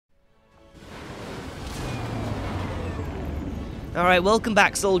Alright, welcome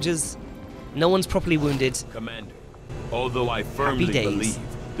back, soldiers. No one's properly wounded. Commander, although I firmly Happy days.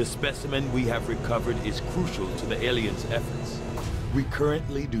 believe the specimen we have recovered is crucial to the aliens' efforts, we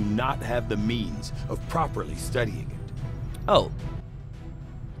currently do not have the means of properly studying it. Oh.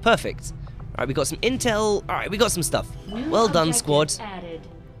 Perfect. Alright, we got some intel. Alright, we got some stuff. Well done, squad. Added.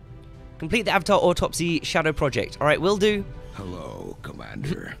 Complete the Avatar Autopsy Shadow Project. Alright, will do. Hello,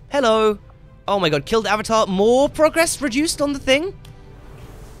 Commander. Hello. Oh my god, killed Avatar. More progress reduced on the thing?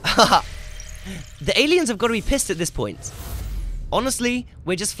 Haha. The aliens have got to be pissed at this point. Honestly,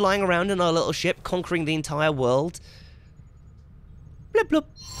 we're just flying around in our little ship, conquering the entire world. Blip blip.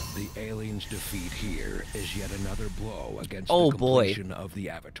 The aliens' defeat here is yet another blow against Oh, the boy. completion of the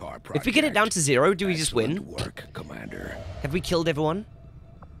Avatar project. If we get it down to 0, do we just win? Excellent work, Commander. Have we killed everyone?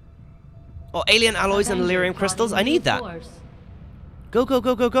 Oh, alien alloys and Illyrium crystals. I need that. Go, go,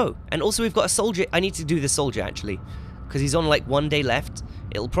 go, go, go. And also we've got a soldier. I need to do this soldier, actually. Because he's on, like, 1 day left.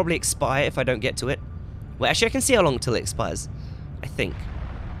 It'll probably expire if I don't get to it. Well, actually, I can see how long till it expires. I think.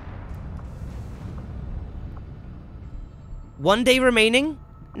 1 day remaining?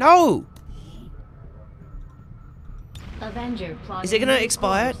 No! Avenger Is it going to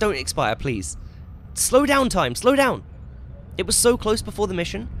expire? Don't expire, please. Slow down time. Slow down. It was so close before the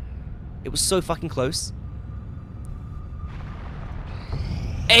mission. It was so fucking close.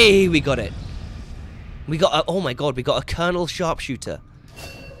 Hey, we got it. We got a, oh my god, we got a Colonel Sharpshooter.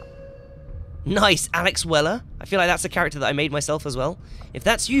 Nice, Alex Weller. I feel like that's a character that I made myself as well. If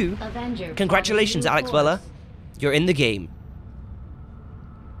that's you, Avenger congratulations, Alex Weller. You're in the game.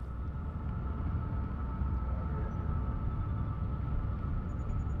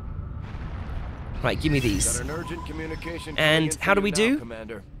 Right, give me these. Got an urgent communication And how do we do?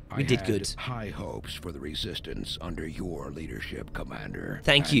 Commander. We did good. High hopes for the resistance under your leadership, Commander.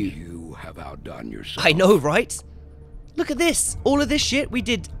 Thank And you. You have outdone yourself. I know, right? Look at this. All of this shit, we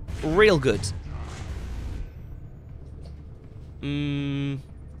did real good.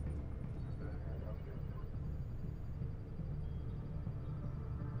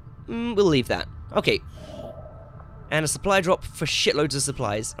 We'll leave that. Okay. And a supply drop for shitloads of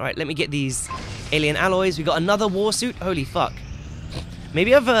supplies. Alright, let me get these alien alloys. We got another war suit. Holy fuck.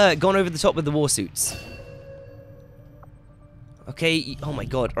 Maybe I've gone over the top with the war suits. Okay, oh my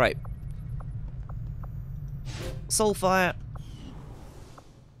god, alright. Soulfire.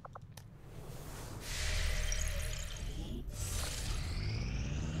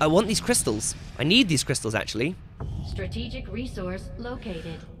 I want these crystals. I need these crystals, actually. Strategic resource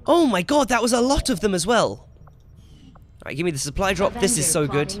located. Oh my god, that was a lot of them as well. Alright, give me the supply drop. This is so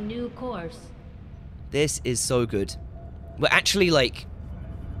good. New course. This is so good. We're actually, like,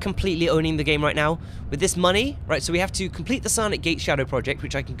 completely owning the game right now. With this money, right, so we have to complete the Sarnic Gate Shadow Project,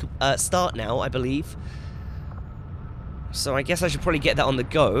 which I can start now, I believe. So I guess I should probably get that on the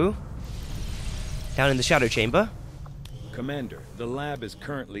go. Down in the Shadow Chamber. Commander, the lab is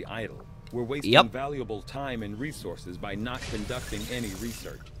currently idle. We're wasting valuable time and resources by not conducting any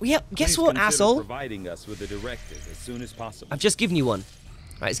research. Well, yeah, guess Please what, consider asshole? providing us with a directive as soon as possible. I've just given you one.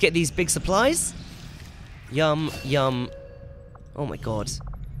 Right, let's get these big supplies. Yum, yum. Oh my god.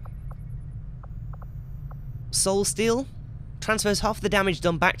 Soul Steel. Transfers half the damage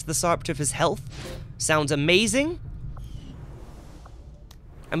done back to the Sarptifer's health. Sounds amazing.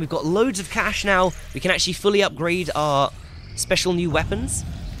 And we've got loads of cash now. We can actually fully upgrade our special new weapons.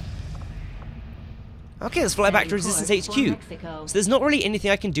 Okay, let's fly back to Resistance HQ. So there's not really anything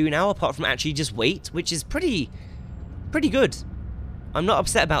I can do now apart from actually just wait, which is pretty good. I'm not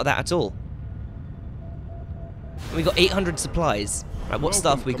upset about that at all. And we got 800 supplies. Right, what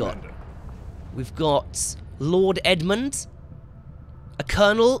stuff we got? We've got Lord Edmund, a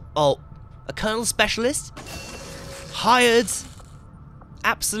colonel specialist, hired,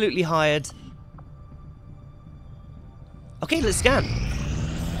 absolutely hired. Okay, let's scan.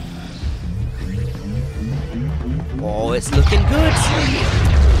 Oh, it's looking good.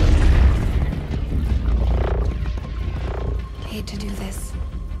 Hate to do this,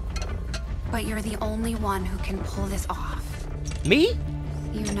 but you're the only one who can pull this off. Me?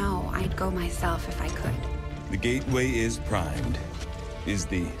 You know, I'd go myself if I could. The gateway is primed. Is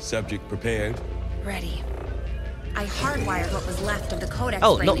the subject prepared? Ready. I hardwired what was left of the codex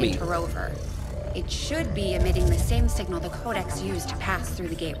Oh, brain not me. into rover. It should be emitting the same signal the codex used to pass through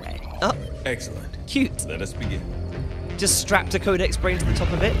the gateway. Oh, Excellent. cute. Let us begin. Just strapped a codex brain to the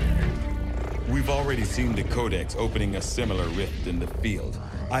top of it. We've already seen the codex opening a similar rift in the field.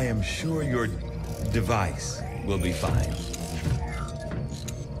 I am sure your device will be fine.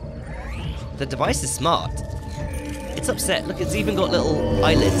 The device is smart. It's upset. Look, it's even got little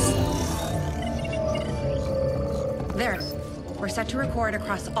eyelids. There. We're set to record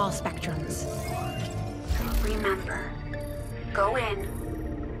across all spectrums. Remember, go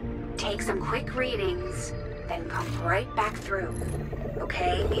in, take some quick readings, then come right back through.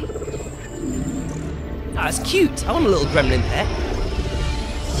 Okay? Ah, it's cute. I want a little gremlin pet.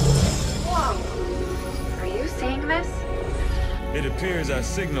 Whoa. Are you seeing this? It appears our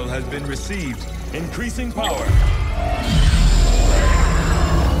signal has been received. Increasing power.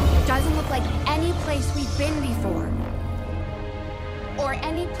 Doesn't look like any place we've been before. Or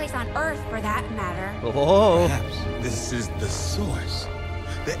any place on Earth, for that matter. Oh. Perhaps this is the source.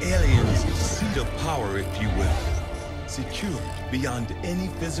 The aliens' seat of power, if you will. Secure beyond any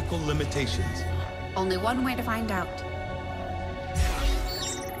physical limitations. Only one way to find out.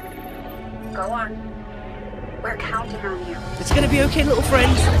 Go on. We're counting on you. It's gonna be okay, little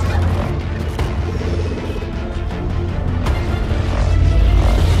friend.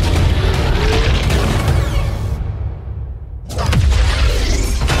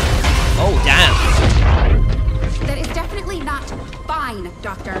 Oh, damn. That is definitely not fine,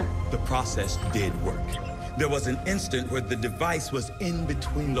 Doctor. The process did work. There was an instant where the device was in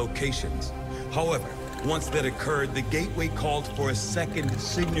between locations. However, once that occurred, the gateway called for a second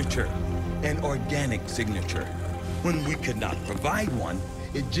signature, an organic signature. When we could not provide one,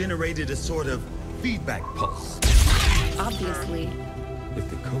 it generated a sort of feedback pulse. Obviously. If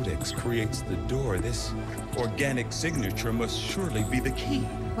the Codex creates the door, this organic signature must surely be the key.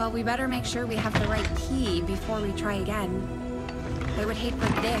 Well, we better make sure we have the right key before we try again. I would hate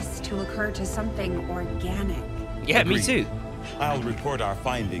for this to occur to something organic. Yeah, me Agreed. too. I'll report our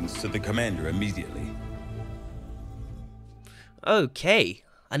findings to the commander immediately. Okay,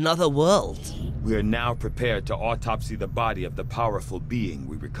 another world. We are now prepared to autopsy the body of the powerful being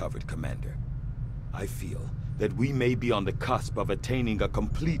we recovered, Commander. I feel that we may be on the cusp of attaining a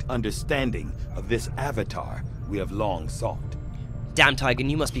complete understanding of this avatar we have long sought. Damn, Tigan,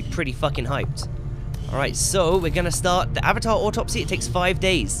 you must be pretty fucking hyped. Alright, so we're gonna start the avatar autopsy. It takes 5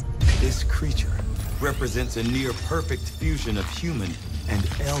 days. This creature represents a near-perfect fusion of human and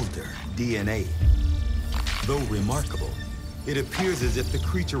elder DNA. Though remarkable, it appears as if the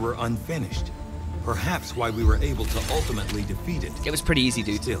creature were unfinished. Perhaps why we were able to ultimately defeat it. It was pretty easy,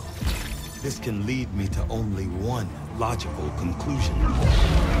 dude. Still, this can lead me to only one logical conclusion.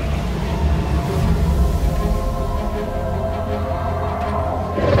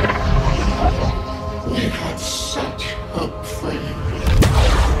 We had such hope for you.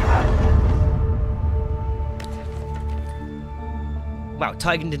 Wow,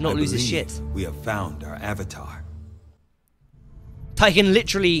 Tigan did not lose his believe shit. We have found our avatar. Tigan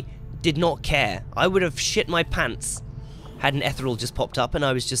literally did not care. I would have shit my pants had an ethereal just popped up and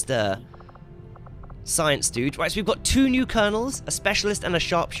I was just a science dude. Right, so we've got 2 new colonels, a specialist and a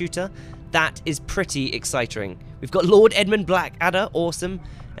sharpshooter. That is pretty exciting. We've got Lord Edmund Blackadder, awesome,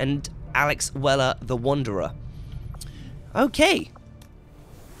 and Alex Weller, the Wanderer. Okay.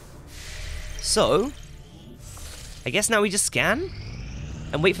 So, I guess now we just scan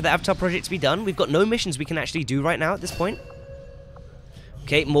and wait for the Avatar project to be done. We've got no missions we can actually do right now at this point.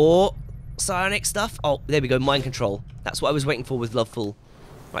 Okay, more psionic stuff. Oh, there we go, mind control. That's what I was waiting for with Loveful.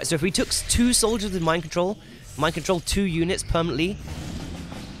 Right, so if we took 2 soldiers with mind control 2 units permanently.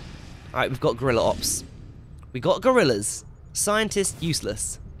 Alright, we've got guerrilla ops. We got gorillas. Scientist,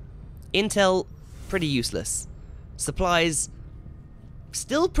 useless. Intel, pretty useless. Supplies,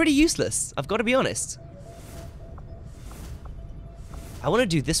 still pretty useless. I've got to be honest. I want to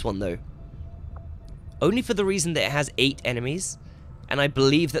do this one, though. Only for the reason that it has 8 enemies. And I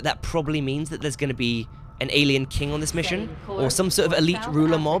believe that that probably means that there's going to be an alien king on this mission. Or some sort of elite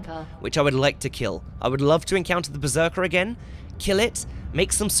ruler mob, which I would like to kill. I would love to encounter the Berserker again. Kill it.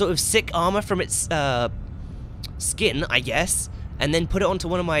 Make some sort of sick armor from its skin, I guess. And then put it onto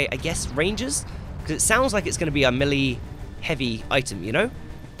one of my, I guess, rangers. Because it sounds like it's going to be a melee heavy item, you know?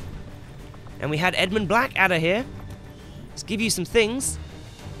 And we had Edmund Blackadder here. Let's give you some things.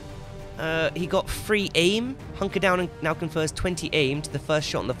 He got free aim. Hunker down and now confers 20 aim to the first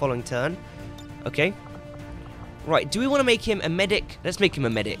shot on the following turn. Okay. Right, do we want to make him a medic? Let's make him a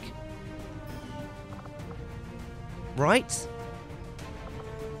medic. Right.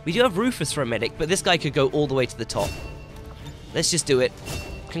 We do have Rufus for a medic, but this guy could go all the way to the top. Let's just do it.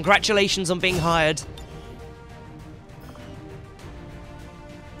 Congratulations on being hired.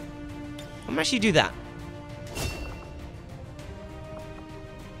 I'm actually do that.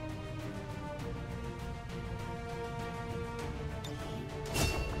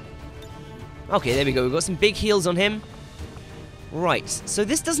 Okay, there we go. We've got some big heals on him. Right, so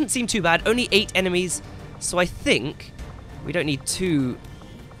this doesn't seem too bad. Only 8 enemies, so I think we don't need 2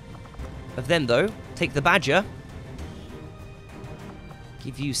 of them, though. Take the Badger.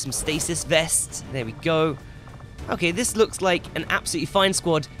 Give you some stasis vest. There we go. Okay, this looks like an absolutely fine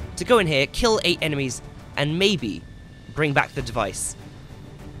squad to go in here, kill 8 enemies, and maybe bring back the device.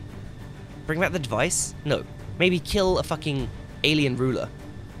 Bring back the device? No. Maybe kill a fucking alien ruler.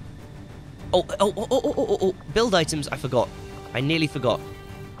 Oh. Build items. I forgot. I nearly forgot.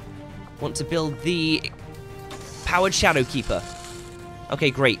 Want to build the powered Shadow Keeper.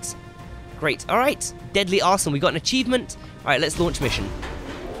 Okay, great. Great. Alright. Deadly Arsenal. We got an achievement. Alright, let's launch mission.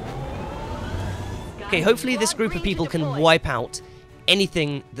 Okay, hopefully this group of people can wipe out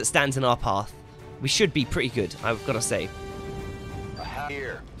anything that stands in our path. We should be pretty good, I've got to say.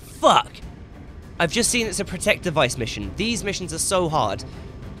 Here. Fuck! I've just seen it's a protect device mission. These missions are so hard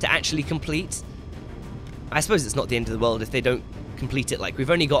to actually complete. I suppose it's not the end of the world if they don't complete it. Like,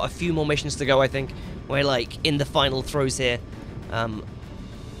 we've only got a few more missions to go, I think. We're, like, in the final throes here.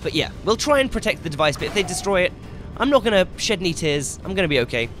 But yeah, we'll try and protect the device, but if they destroy it, I'm not going to shed any tears. I'm going to be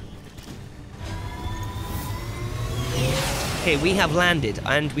okay. Okay, we have landed,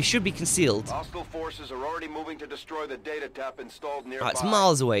 and we should be concealed. Hostile forces are already moving to destroy the data tap installed nearby. It's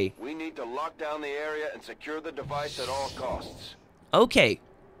miles away. We need to lock down the area and secure the device at all costs. Okay.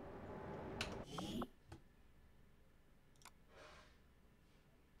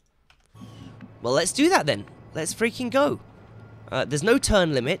 Well, let's do that then. Let's freaking go. There's no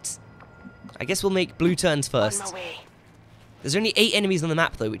turn limit. I guess we'll make blue turns first. There's only 8 enemies on the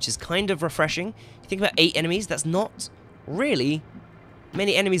map, though, which is kind of refreshing. If you think about 8 enemies, that's not really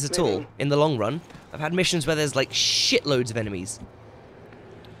many enemies at all in the long run. I've had missions where there's like shitloads of enemies.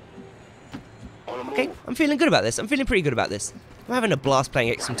 Okay, I'm feeling good about this. I'm feeling pretty good about this. I'm having a blast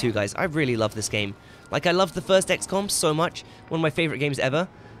playing XCOM 2, guys. I really love this game. Like, I love the first XCOM so much. One of my favorite games ever.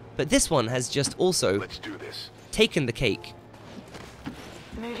 But this one has just also taken the cake.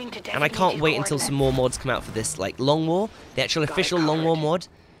 And I can't wait until some more mods come out for this, like Long War, the actual official Long War mod,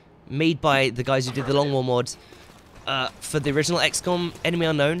 made by the guys who did the Long War mod for the original XCOM Enemy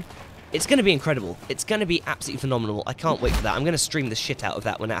Unknown. It's going to be incredible. It's going to be absolutely phenomenal. I can't wait for that. I'm going to stream the shit out of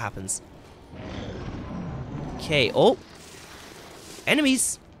that when that happens. Okay, oh.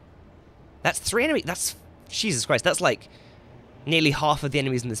 Enemies. That's 3 enemies. That's, Jesus Christ, that's like nearly half of the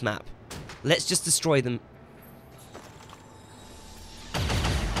enemies in this map. Let's just destroy them.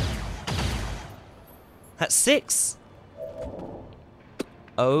 That's 6.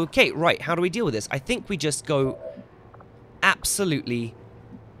 Okay, right, how do we deal with this? I think we just go absolutely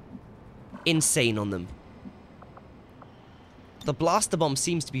insane on them. The blaster bomb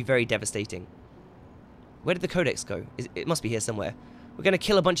seems to be very devastating. Where did the codex go? It must be here somewhere. We're going to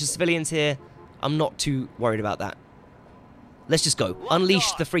kill a bunch of civilians here. I'm not too worried about that. Let's just go.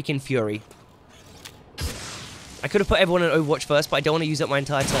 Unleash the freaking fury. I could have put everyone in Overwatch first, but I don't want to use up my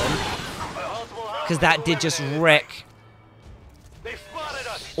entire turn. Because that did just wreck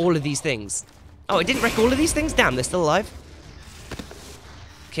all of these things. Oh, it didn't wreck all of these things? Damn, they're still alive.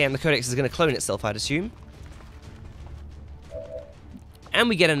 Okay, and the codex is going to clone itself, I'd assume. And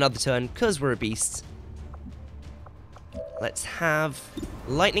we get another turn, because we're a beast. Let's have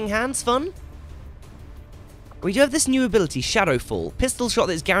lightning hands fun. We do have this new ability, Shadowfall. Pistol shot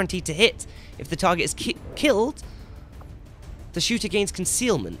that is guaranteed to hit. If the target is killed, the shooter gains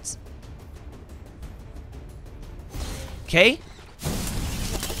concealment. Okay.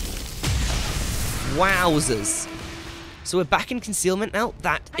 Wowzers. So we're back in concealment now.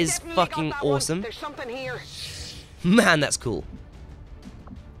 That is fucking awesome. There's something here. Man, that's cool.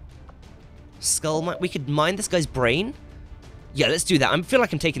 Skull mine. We could mine this guy's brain. Yeah, let's do that. I feel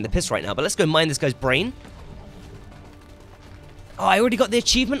like I'm taking the piss right now, but let's go mine this guy's brain. Oh, I already got the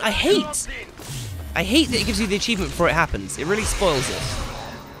achievement. I hate that it gives you the achievement before it happens. It really spoils it.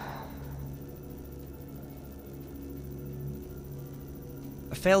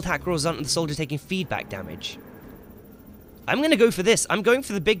 A failed hack results in the soldier taking feedback damage. I'm going to go for this. I'm going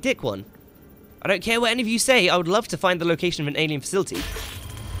for the big dick one. I don't care what any of you say. I would love to find the location of an alien facility.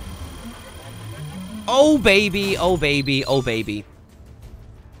 Oh, baby. Oh, baby. Oh, baby.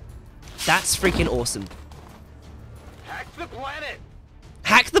 That's freaking awesome. Hack the planet!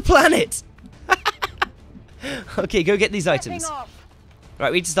 Hack the planet! Okay, go get these items.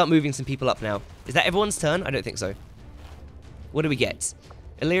 Right, we need to start moving some people up now. Is that everyone's turn? I don't think so. What do we get?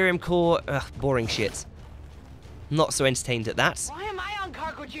 Illyrium core. Ugh, boring shit. Not so entertained at that. Why am I on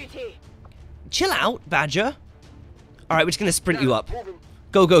cargo duty? Chill out, Badger. Alright, we're just going to sprint you up.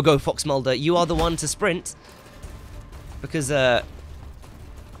 Go, go, go, Fox Mulder. You are the one to sprint. Because, you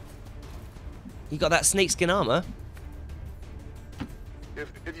got that snakeskin armor.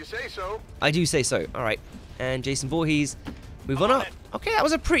 If you say so. I do say so. Alright. And Jason Voorhees, move on up. Okay, that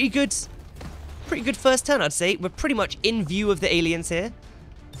was a pretty good first turn, I'd say. We're pretty much in view of the aliens here.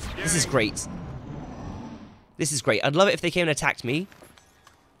 This is great. This is great. I'd love it if they came and attacked me.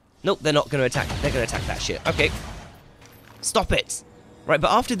 Nope, they're not going to attack. They're going to attack that shit. Okay. Stop it. Right,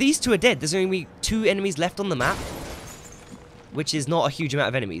 but after these two are dead, there's only 2 enemies left on the map. Which is not a huge amount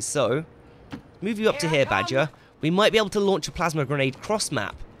of enemies. So, move you up to here, Badger. We might be able to launch a plasma grenade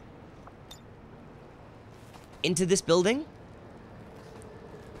cross-map. Into this building.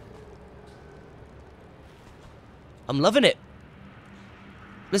 I'm loving it.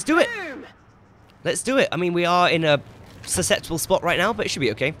 Let's do it. Let's do it. I mean, we are in a susceptible spot right now, but it should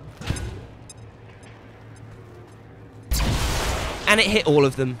be okay. And it hit all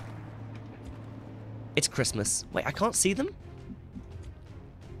of them. It's Christmas. Wait, I can't see them?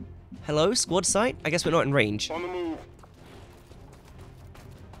 Hello, squad site? I guess we're not in range. On the move.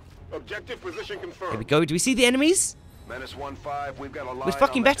 Objective position confirmed. Here we go. Do we see the enemies? Menace 1-5, we've got a line We're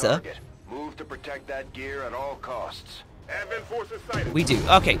fucking on the better. target. Move to protect that gear at all costs. Advent forces sighted. We do.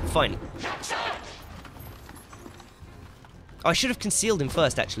 Okay, fine. Oh, I should have concealed him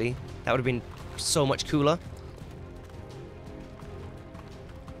first, actually. That would have been so much cooler.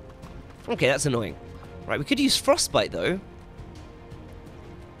 Okay, that's annoying. Right, we could use Frostbite, though.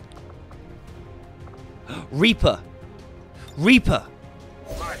 Reaper. Reaper.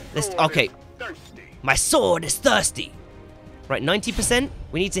 Okay. My sword is thirsty. Right, 90%.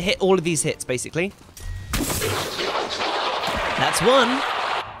 We need to hit all of these hits, basically. That's one.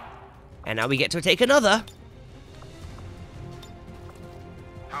 And now we get to take another.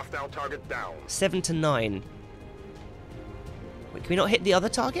 Hostile target down. 7 to 9. Wait, can we not hit the other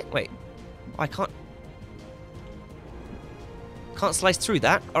target? Wait. I can't. Can't slice through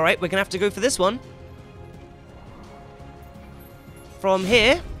that. Alright, we're gonna have to go for this one. From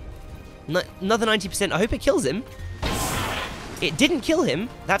here. Another 90%. I hope it kills him. It didn't kill him.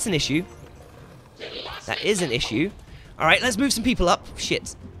 That's an issue. That is an issue. Alright, let's move some people up.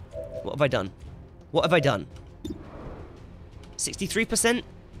 Shit. What have I done? What have I done? 63%?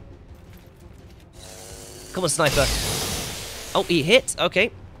 Come on, sniper. Oh, he hit.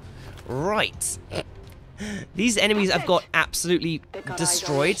 Okay. Right. These enemies I've got absolutely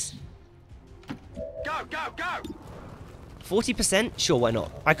destroyed. Go, go, go! 40%? Sure, why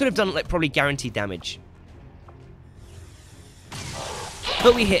not? I could have done, like, probably guaranteed damage.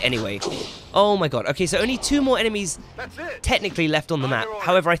 But we hit anyway. Oh my god. Okay, so only 2 more enemies technically left on the map.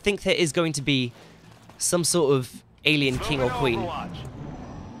 However, I think there is going to be some sort of alien king or queen.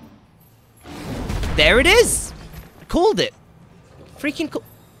 There it is! I called it. Freaking cool.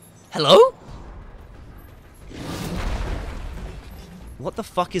 Hello? What the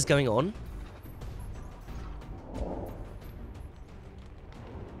fuck is going on?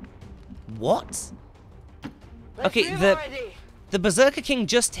 What? Okay, the Berserker King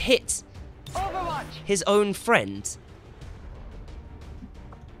just hit his own friend.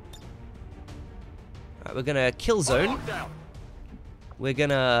 Right, we're gonna kill zone. We're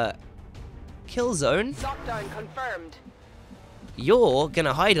gonna kill zone. Lockdown confirmed. You're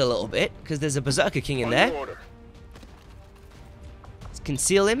gonna hide a little bit because there's a Berserker King in there. Let's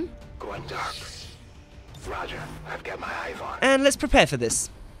conceal him. Going dark. Roger, I've got my eyes on. And let's prepare for this.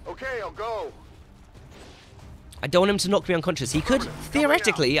 Okay, I'll go. I don't want him to knock me unconscious. He could,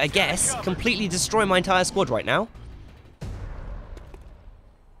 theoretically, I guess, completely destroy my entire squad right now.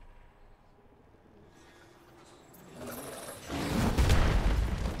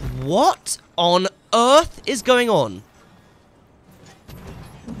 What on earth is going on?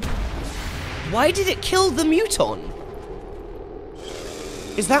 Why did it kill the Muton?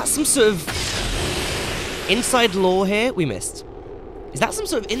 Is that some sort of inside lore here? We missed. Is that some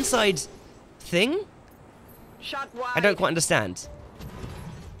sort of inside thing? Shot wide. I don't quite understand.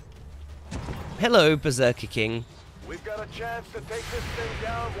 Hello, Berserker King. We've got a chance to take this thing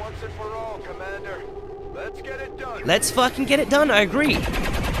down once and for all, Commander. Let's get it done. Let's fucking get it done, I agree.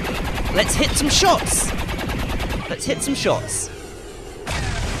 Let's hit some shots. Let's hit some shots.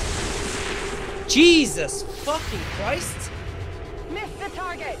 Jesus fucking Christ. Missed the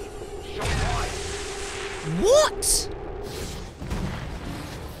target. What?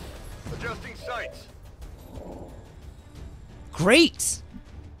 Adjusting sights. Great.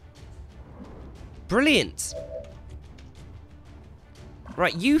 Brilliant.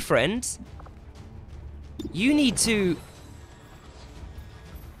 Right, you friend. You need to...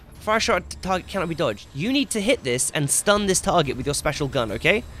 Fire shot target cannot be dodged. You need to hit this and stun this target with your special gun,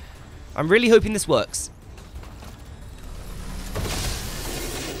 okay? I'm really hoping this works.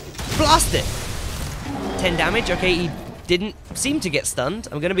 Blast it! 10 damage. Okay, he didn't seem to get stunned.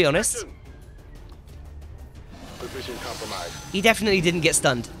 I'm gonna be honest. Position compromised. He definitely didn't get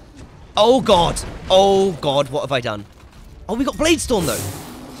stunned. Oh god. Oh god, what have I done? Oh, we got Blade Storm though.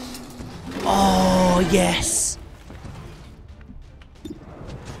 Oh, yes.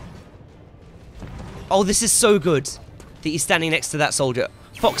 Oh, this is so good that he's standing next to that soldier.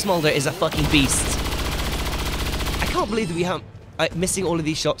 Fox Mulder is a fucking beast. I can't believe that we have missing all of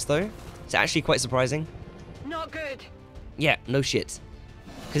these shots, though. It's actually quite surprising. Not good. Yeah, no shit.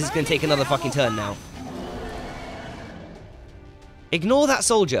 Because it's going to take another fucking turn now. Ignore that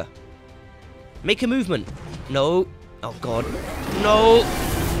soldier. Make a movement. No. Oh, God. No.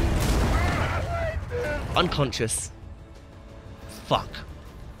 Unconscious. Fuck.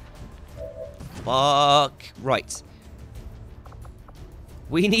 Fuck. Right.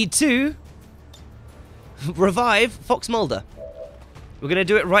 We need to revive Fox Mulder. We're going to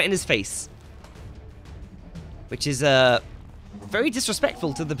do it right in his face. Which is very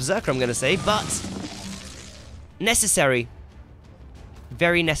disrespectful to the Berserker, I'm going to say, but necessary.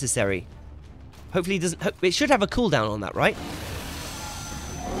 Very necessary. Hopefully he doesn't... It should have a cooldown on that, right?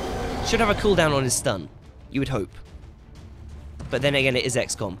 Should have a cooldown on his stun. You would hope. But then again, it is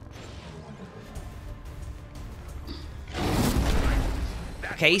XCOM.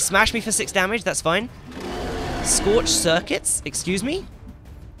 Okay, smash me for 6 damage, that's fine. Scorch circuits? Excuse me?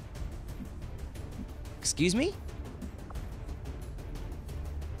 Excuse me?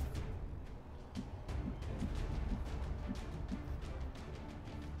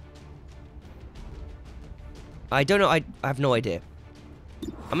 I don't know, I have no idea.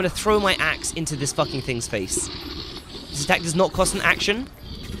 I'm gonna throw my axe into this fucking thing's face. This attack does not cost an action.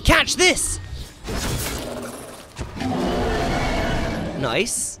 Catch this!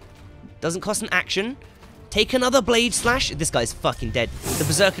 Nice. Doesn't cost an action. Take another blade slash. This guy's fucking dead. The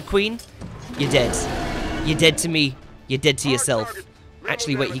Berserker Queen, you're dead. You're dead to me. You're dead to yourself.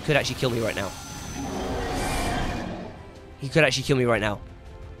 Actually, wait, he could actually kill me right now. He could actually kill me right now.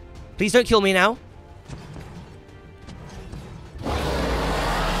 Please don't kill me now.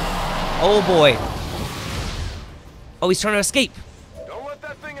 Oh boy. Oh, he's trying to escape. Don't let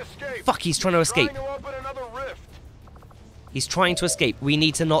that thing escape. Fuck, he's trying to escape. Trying to open another rift. He's trying to escape. We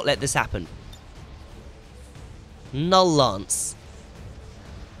need to not let this happen. Null Lance.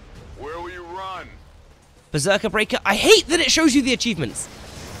 Where will you run? Berserker Breaker. I hate that it shows you the achievements.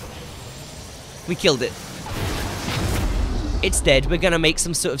 We killed it. It's dead. We're gonna make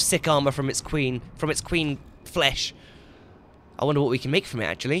some sort of sick armor from its queen flesh. I wonder what we can make from it,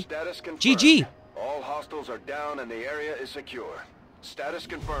 actually. Status confirmed. GG. All hostiles are down and the area is secure. Status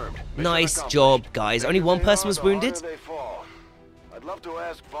confirmed. Mission Nice accomplished. job, guys. Only one They person are, was the harder wounded. they fall. I'd love to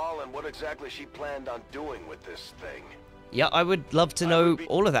ask Valen what exactly she planned on doing with this thing. Yeah, I would love to know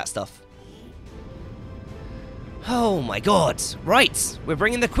all of that stuff. Oh my god. Right. We're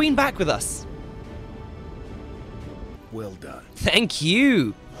bringing the queen back with us. Well done. Thank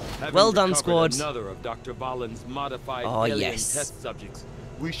you. Having Well done, recovered squad. Another of Dr. Valen's modified Oh, alien yes. test subjects.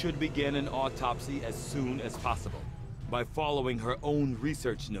 We should begin an autopsy as soon as possible. By following her own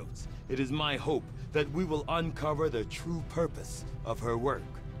research notes, it is my hope that we will uncover the true purpose of her work.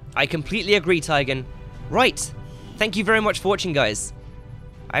 I completely agree, Tygan. Right. Thank you very much for watching, guys.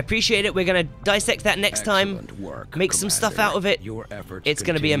 I appreciate it. We're going to dissect that next time. Excellent work, Make some stuff Commander. out of it. Your efforts It's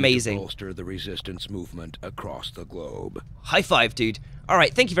going to be continue amazing. bolster the resistance movement across the globe. High five, dude. All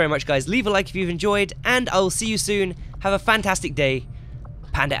right, thank you very much, guys. Leave a like if you've enjoyed, and I will see you soon. Have a fantastic day.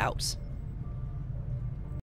 Panda out.